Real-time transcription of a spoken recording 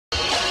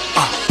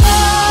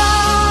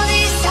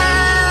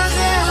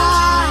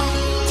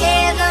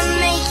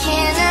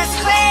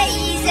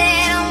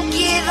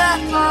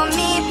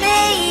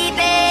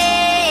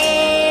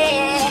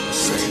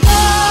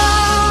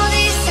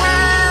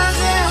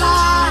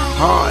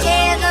hard.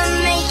 Yeah, they're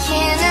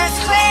making us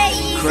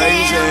crazy.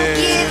 Crazy. Don't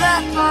give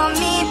up on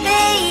me,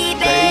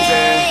 baby.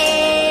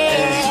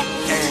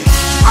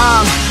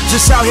 I'm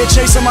just out here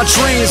chasing my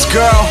dreams,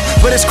 girl.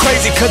 But it's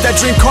crazy cause that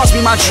dream cost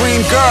me my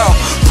dream, girl.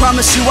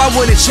 Promise you I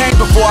wouldn't change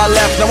before I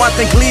left. Now I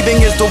think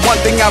leaving is the one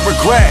thing I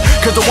regret.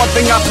 Cause the one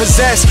thing I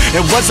possess,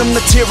 it wasn't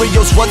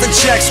materials, wasn't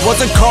checks,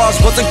 wasn't cars,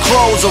 wasn't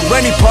clothes, or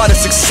any part of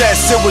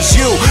success. It was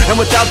you,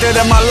 and without that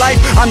in my life,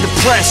 I'm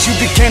depressed. You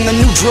became the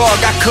new drug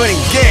I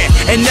couldn't get.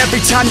 And every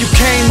time you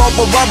came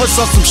over, I was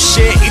on some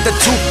shit, either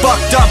too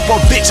fucked up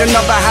or bitching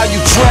about how you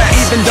dress.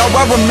 Even though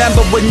I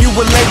remember when you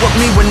would lay with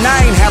me when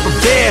I ain't have a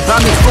bed, buy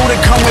me food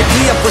and come wake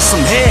me up with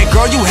some head.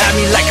 Girl, you had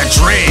me like a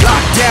dread.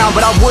 Locked down,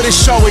 but I wouldn't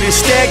show it.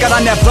 Instead, got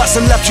on that bus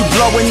and left you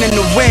blowing in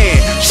the wind.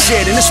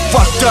 Shit, and it's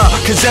fucked up,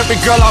 cause every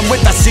girl I'm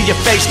with, I see your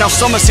face. Now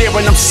summer's here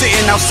and I'm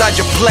sitting outside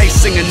your place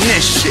singing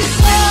this shit.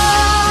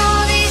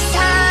 All these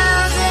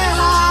times are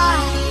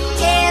hard.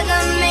 Yeah,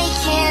 they're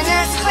making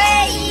us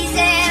crazy.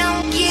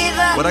 Don't give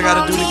up. What I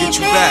gotta do to get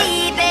you back?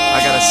 I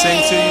gotta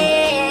sing to you?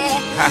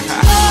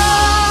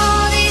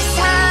 All these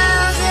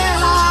times are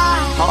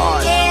hard.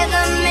 Hard. Yeah,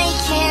 they're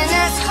making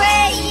us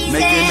crazy.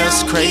 Making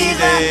us Don't crazy.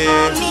 give up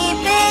on me,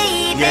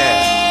 baby.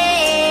 Yeah.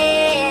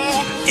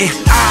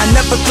 I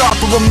never thought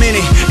for a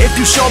minute, if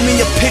you showed me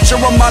a picture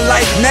of my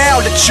life now,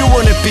 that you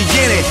wouldn't be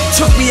in it.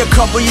 Took me a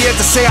couple years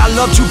to say I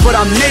loved you, but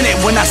I'm in it.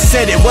 When I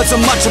said it,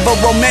 wasn't much of a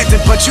romantic,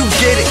 but you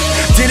get it.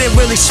 Didn't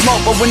really smoke,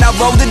 but when I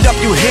rolled it up,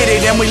 you hit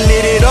it, and we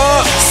lit it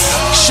up.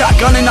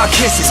 Shotgun in our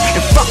kisses,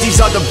 and fuck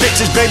these other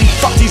bitches, baby,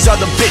 fuck these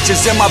other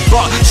bitches. In my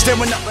butt,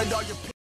 staring up at all your